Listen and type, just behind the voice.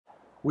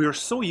We are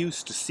so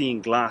used to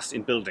seeing glass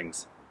in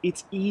buildings,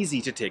 it's easy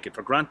to take it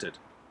for granted.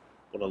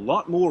 But a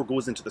lot more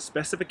goes into the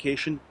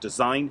specification,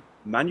 design,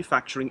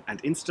 manufacturing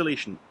and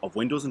installation of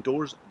windows and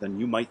doors than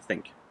you might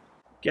think.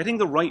 Getting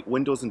the right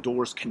windows and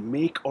doors can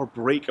make or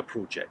break a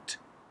project.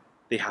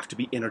 They have to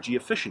be energy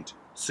efficient,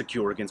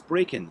 secure against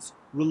break-ins,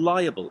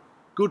 reliable,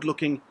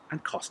 good-looking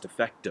and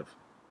cost-effective.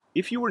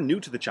 If you are new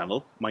to the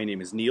channel, my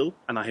name is Neil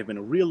and I have been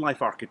a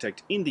real-life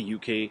architect in the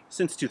UK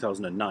since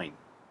 2009.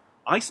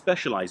 I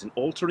specialise in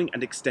altering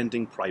and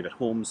extending private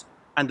homes,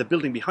 and the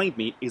building behind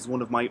me is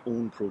one of my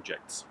own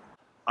projects.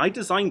 I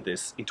designed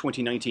this in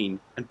 2019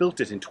 and built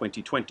it in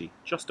 2020,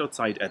 just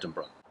outside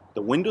Edinburgh.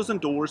 The windows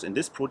and doors in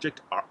this project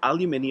are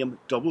aluminium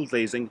double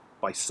glazing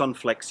by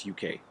Sunflex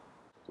UK.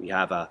 We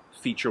have a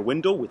feature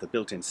window with a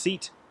built-in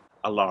seat,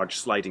 a large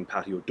sliding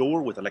patio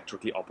door with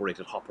electrically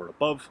operated hopper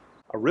above,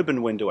 a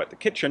ribbon window at the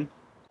kitchen,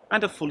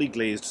 and a fully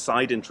glazed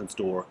side entrance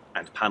door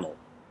and panel.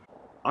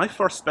 I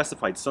first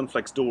specified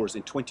Sunflex doors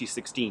in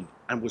 2016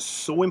 and was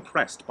so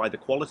impressed by the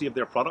quality of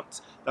their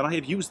products that I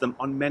have used them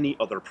on many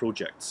other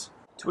projects.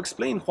 To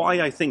explain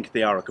why I think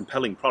they are a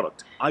compelling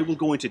product, I will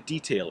go into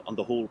detail on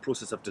the whole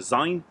process of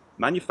design,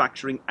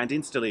 manufacturing and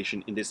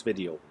installation in this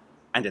video,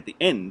 and at the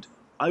end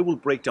I will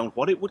break down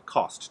what it would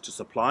cost to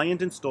supply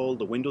and install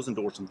the windows and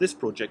doors from this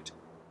project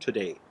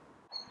today.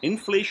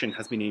 Inflation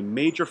has been a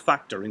major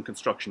factor in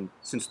construction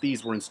since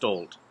these were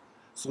installed,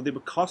 so they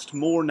would cost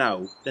more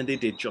now than they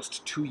did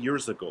just 2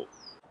 years ago.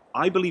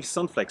 I believe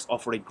Sunflex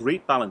offer a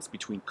great balance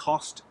between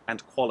cost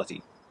and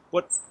quality,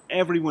 but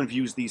everyone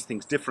views these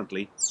things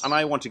differently and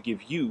I want to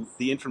give you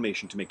the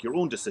information to make your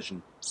own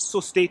decision, so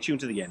stay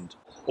tuned to the end.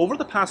 Over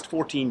the past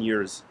 14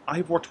 years, I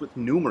have worked with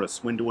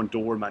numerous window and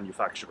door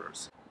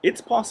manufacturers.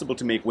 It's possible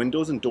to make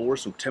windows and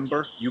doors from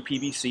timber,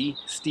 UPVC,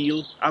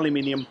 steel,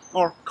 aluminium,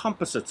 or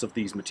composites of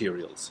these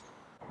materials.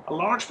 A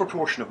large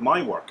proportion of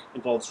my work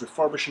involves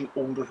refurbishing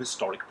older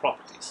historic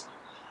properties,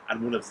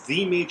 and one of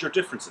the major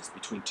differences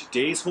between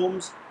today's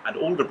homes and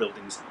older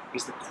buildings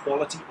is the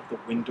quality of the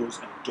windows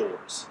and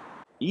doors.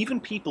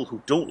 Even people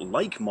who don't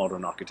like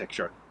modern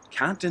architecture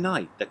can't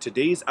deny that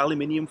today's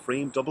aluminium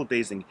frame double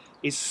glazing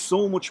is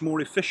so much more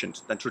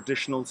efficient than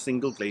traditional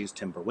single glazed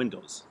timber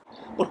windows.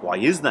 But why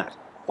is that?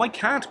 Why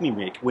can't we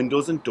make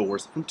windows and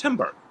doors from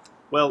timber?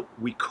 Well,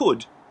 we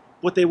could,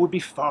 but they would be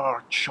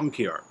far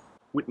chunkier,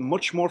 with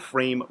much more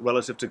frame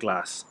relative to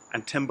glass,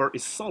 and timber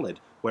is solid,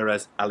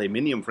 whereas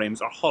aluminium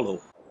frames are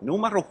hollow. No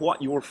matter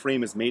what your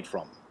frame is made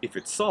from, if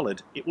it's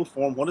solid, it will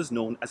form what is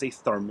known as a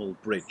thermal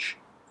bridge.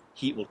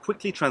 Heat will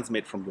quickly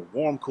transmit from your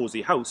warm,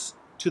 cozy house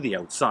to the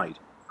outside,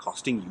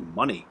 costing you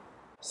money.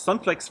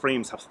 Sunflex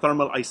frames have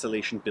thermal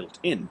isolation built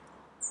in.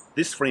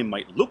 This frame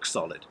might look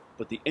solid,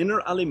 but the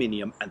inner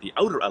aluminium and the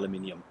outer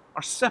aluminium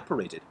are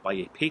separated by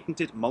a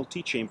patented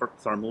multi-chamber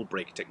thermal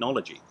break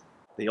technology.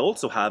 They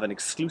also have an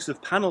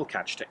exclusive panel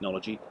catch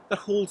technology that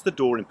holds the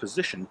door in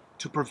position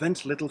to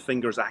prevent little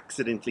fingers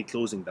accidentally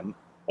closing them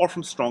or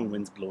from strong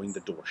winds blowing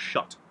the door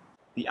shut.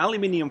 The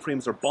aluminium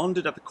frames are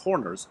bonded at the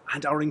corners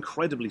and are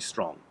incredibly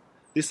strong.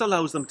 This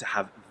allows them to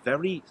have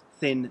very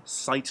thin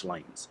sight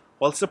lines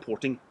while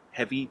supporting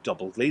heavy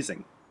double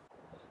glazing.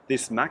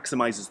 This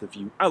maximizes the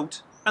view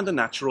out and the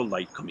natural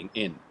light coming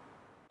in.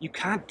 You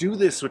can't do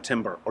this with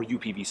timber or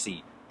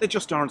UPVC. They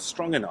just aren't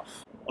strong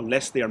enough,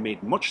 unless they are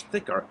made much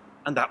thicker,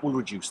 and that will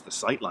reduce the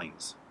sight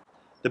lines.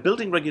 The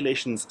building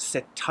regulations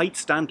set tight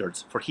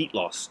standards for heat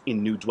loss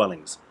in new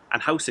dwellings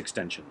and house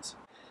extensions.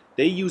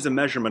 They use a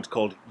measurement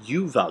called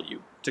U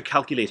value to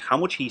calculate how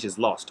much heat is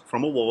lost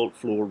from a wall,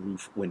 floor,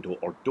 roof, window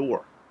or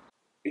door.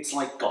 It's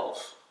like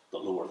golf. The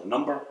lower the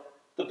number,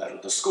 the better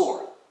the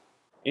score.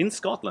 In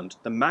Scotland,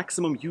 the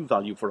maximum U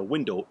value for a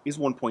window is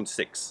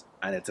 1.6,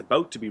 and it's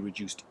about to be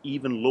reduced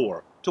even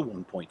lower to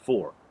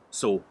 1.4.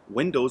 So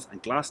windows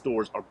and glass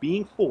doors are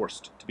being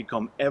forced to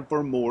become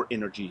ever more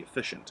energy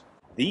efficient.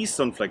 These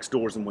Sunflex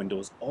doors and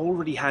windows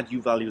already had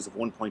U values of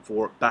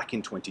 1.4 back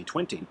in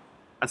 2020,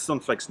 and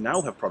Sunflex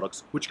now have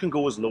products which can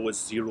go as low as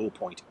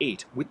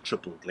 0.8 with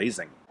triple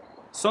glazing.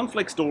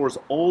 Sunflex doors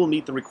all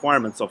meet the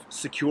requirements of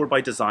Secure by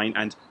Design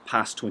and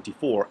Pass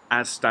 24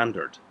 as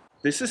standard.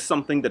 This is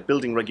something that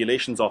building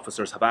regulations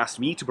officers have asked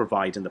me to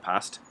provide in the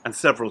past, and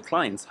several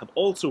clients have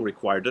also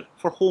required it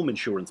for home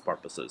insurance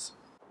purposes.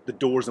 The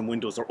doors and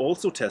windows are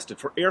also tested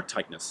for air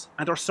tightness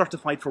and are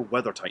certified for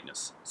weather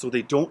tightness, so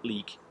they don't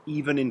leak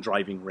even in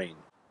driving rain.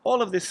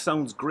 All of this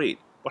sounds great,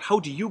 but how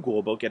do you go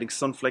about getting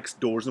Sunflex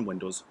doors and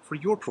windows for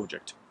your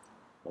project?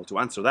 Well, to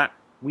answer that,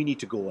 we need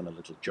to go on a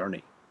little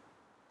journey.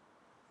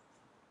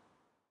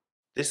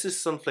 This is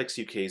Sunflex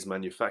UK's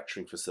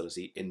manufacturing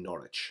facility in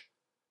Norwich.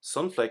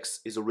 Sunflex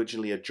is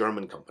originally a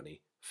German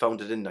company,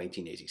 founded in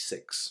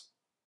 1986.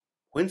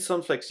 When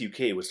Sunflex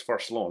UK was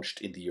first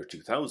launched in the year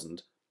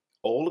 2000,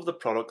 all of the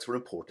products were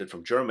imported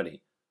from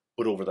Germany,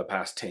 but over the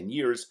past 10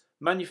 years,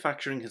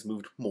 manufacturing has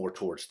moved more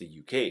towards the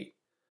UK.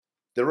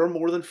 There are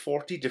more than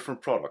 40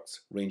 different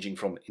products, ranging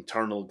from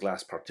internal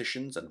glass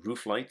partitions and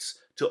roof lights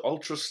to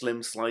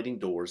ultra-slim sliding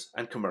doors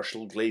and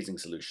commercial glazing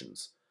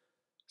solutions.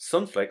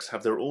 Sunflex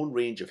have their own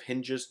range of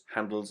hinges,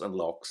 handles and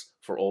locks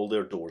for all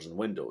their doors and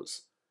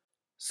windows.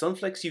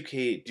 Sunflex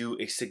UK do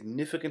a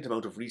significant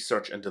amount of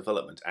research and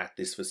development at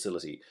this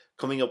facility,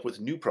 coming up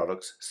with new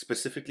products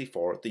specifically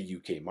for the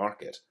UK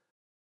market.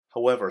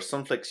 However,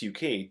 Sunflex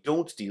UK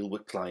don't deal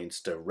with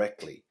clients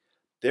directly.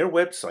 Their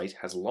website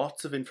has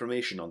lots of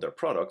information on their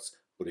products,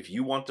 but if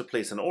you want to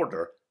place an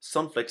order,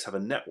 Sunflex have a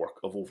network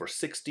of over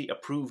 60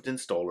 approved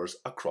installers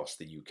across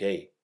the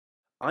UK.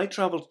 I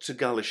travelled to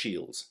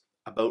Galashiels,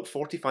 about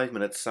 45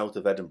 minutes south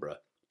of Edinburgh,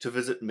 to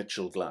visit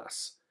Mitchell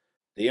Glass.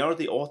 They are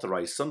the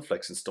authorised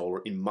Sunflex installer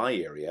in my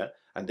area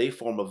and they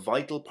form a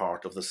vital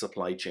part of the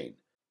supply chain.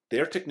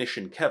 Their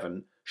technician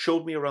Kevin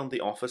showed me around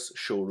the office,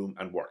 showroom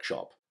and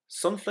workshop.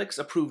 Sunflex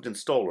approved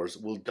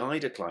installers will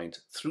guide a client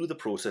through the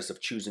process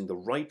of choosing the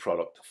right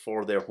product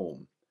for their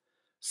home.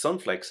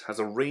 Sunflex has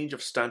a range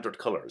of standard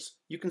colours,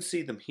 you can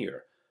see them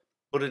here,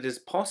 but it is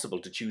possible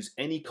to choose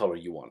any colour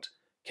you want.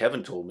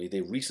 Kevin told me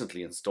they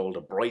recently installed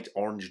a bright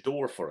orange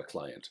door for a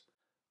client.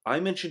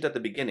 I mentioned at the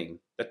beginning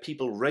that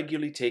people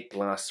regularly take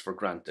glass for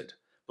granted,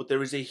 but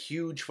there is a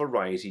huge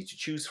variety to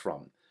choose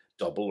from: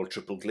 double or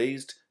triple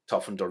glazed,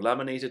 toughened or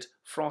laminated,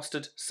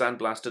 frosted,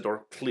 sandblasted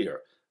or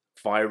clear,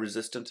 fire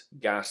resistant,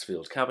 gas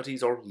filled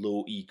cavities or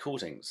low E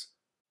coatings.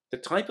 The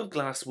type of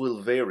glass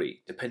will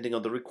vary depending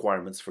on the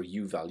requirements for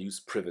U values,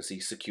 privacy,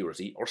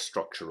 security or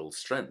structural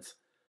strength.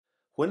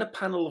 When a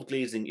panel of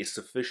glazing is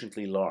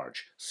sufficiently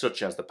large,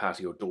 such as the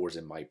patio doors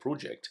in my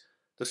project,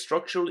 the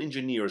structural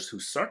engineers who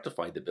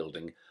certify the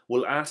building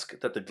will ask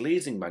that the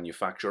glazing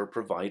manufacturer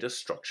provide a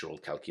structural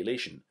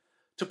calculation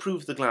to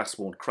prove the glass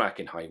won't crack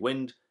in high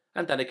wind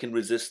and that it can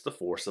resist the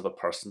force of a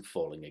person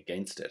falling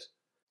against it.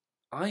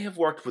 I have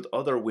worked with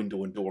other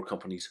window and door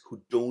companies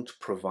who don't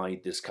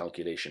provide this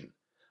calculation.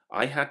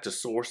 I had to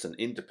source an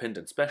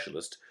independent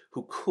specialist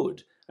who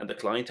could, and the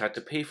client had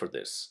to pay for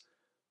this.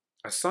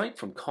 Aside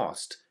from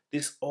cost,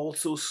 this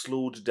also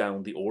slowed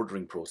down the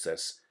ordering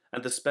process,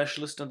 and the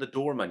specialist and the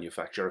door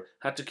manufacturer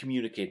had to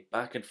communicate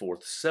back and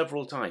forth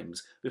several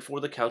times before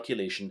the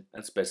calculation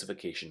and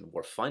specification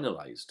were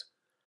finalised.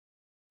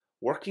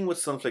 Working with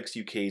Sunflex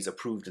UK's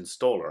approved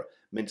installer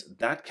meant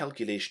that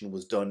calculation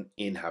was done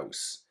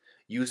in-house.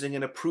 Using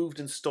an approved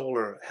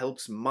installer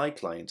helps my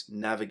client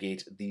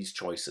navigate these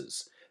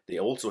choices. They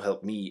also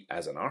help me,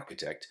 as an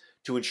architect,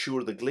 to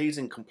ensure the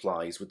glazing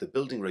complies with the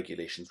building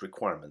regulations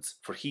requirements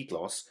for heat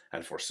loss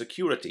and for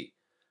security.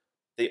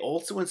 They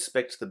also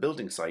inspect the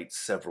building site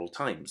several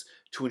times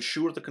to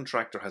ensure the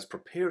contractor has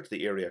prepared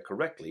the area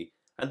correctly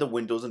and the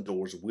windows and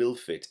doors will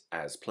fit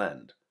as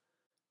planned.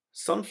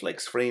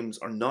 Sunflex frames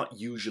are not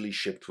usually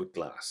shipped with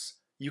glass.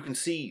 You can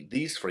see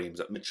these frames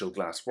at Mitchell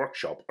Glass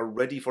Workshop are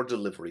ready for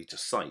delivery to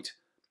site.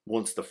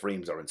 Once the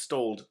frames are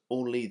installed,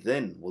 only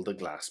then will the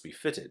glass be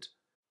fitted.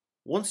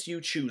 Once you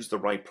choose the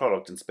right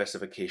product and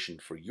specification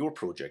for your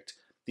project,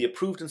 the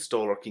approved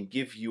installer can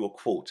give you a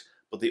quote,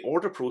 but the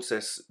order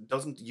process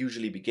doesn't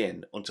usually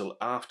begin until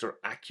after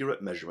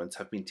accurate measurements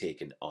have been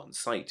taken on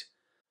site.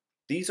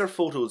 These are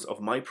photos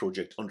of my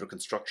project under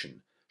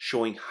construction,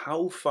 showing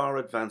how far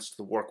advanced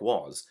the work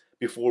was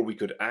before we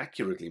could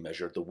accurately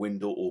measure the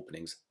window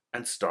openings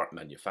and start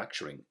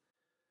manufacturing.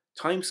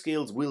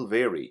 Timescales will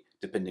vary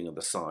depending on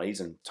the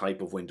size and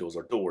type of windows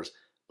or doors,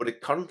 but it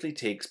currently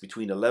takes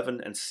between 11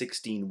 and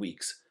 16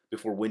 weeks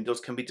before windows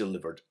can be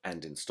delivered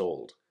and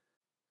installed.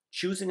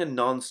 Choosing a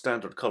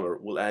non-standard colour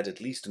will add at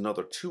least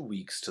another 2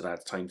 weeks to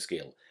that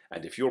timescale,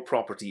 and if your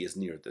property is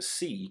near the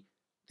sea,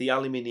 the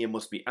aluminium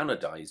must be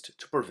anodized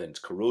to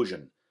prevent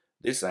corrosion.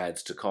 This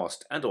adds to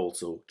cost and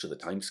also to the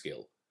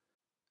timescale.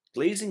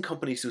 Glazing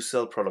companies who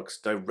sell products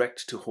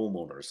direct to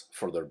homeowners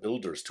for their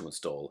builders to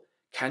install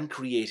can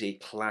create a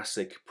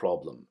classic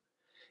problem.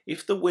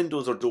 If the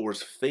windows or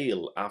doors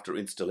fail after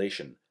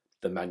installation,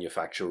 the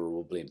manufacturer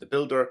will blame the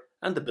builder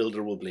and the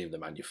builder will blame the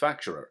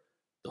manufacturer.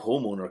 The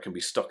homeowner can be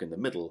stuck in the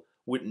middle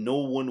with no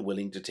one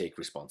willing to take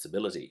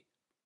responsibility.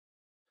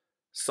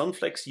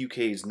 Sunflex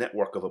UK's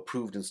network of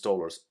approved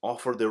installers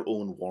offer their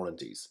own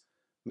warranties.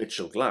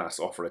 Mitchell Glass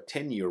offer a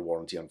 10-year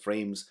warranty on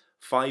frames,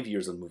 5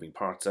 years on moving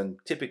parts, and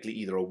typically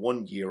either a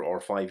 1-year or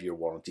 5-year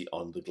warranty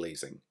on the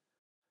glazing.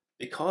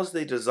 Because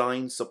they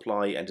design,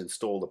 supply, and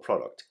install the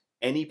product,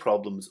 any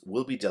problems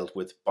will be dealt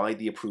with by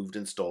the approved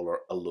installer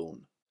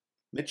alone.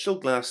 Mitchell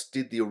Glass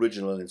did the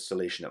original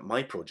installation at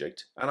my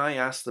project, and I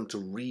asked them to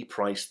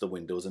reprice the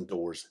windows and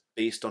doors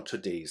based on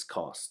today's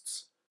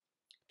costs.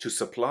 To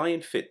supply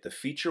and fit the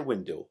feature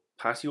window,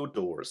 patio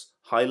doors,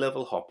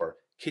 high-level hopper,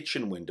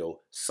 kitchen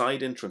window,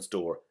 side entrance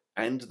door,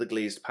 and the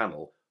glazed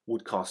panel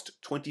would cost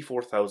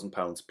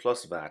 £24,000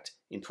 plus VAT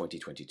in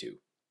 2022.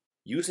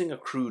 Using a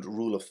crude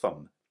rule of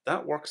thumb,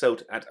 that works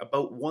out at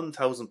about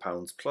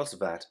 £1,000 plus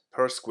VAT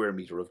per square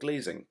metre of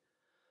glazing.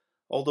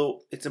 Although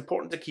it's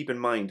important to keep in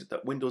mind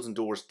that windows and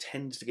doors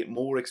tend to get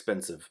more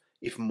expensive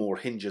if more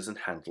hinges and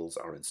handles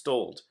are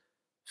installed.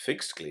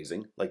 Fixed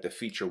glazing, like the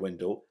feature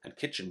window and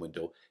kitchen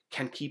window,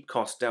 can keep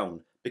costs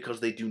down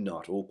because they do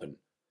not open.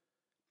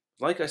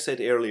 Like I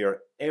said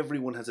earlier,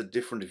 everyone has a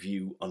different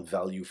view on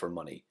value for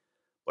money.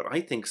 But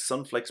I think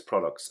Sunflex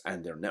products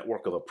and their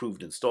network of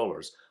approved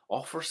installers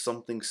offer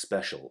something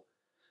special.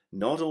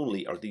 Not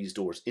only are these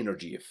doors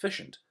energy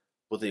efficient,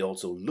 but they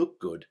also look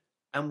good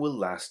and will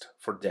last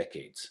for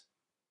decades.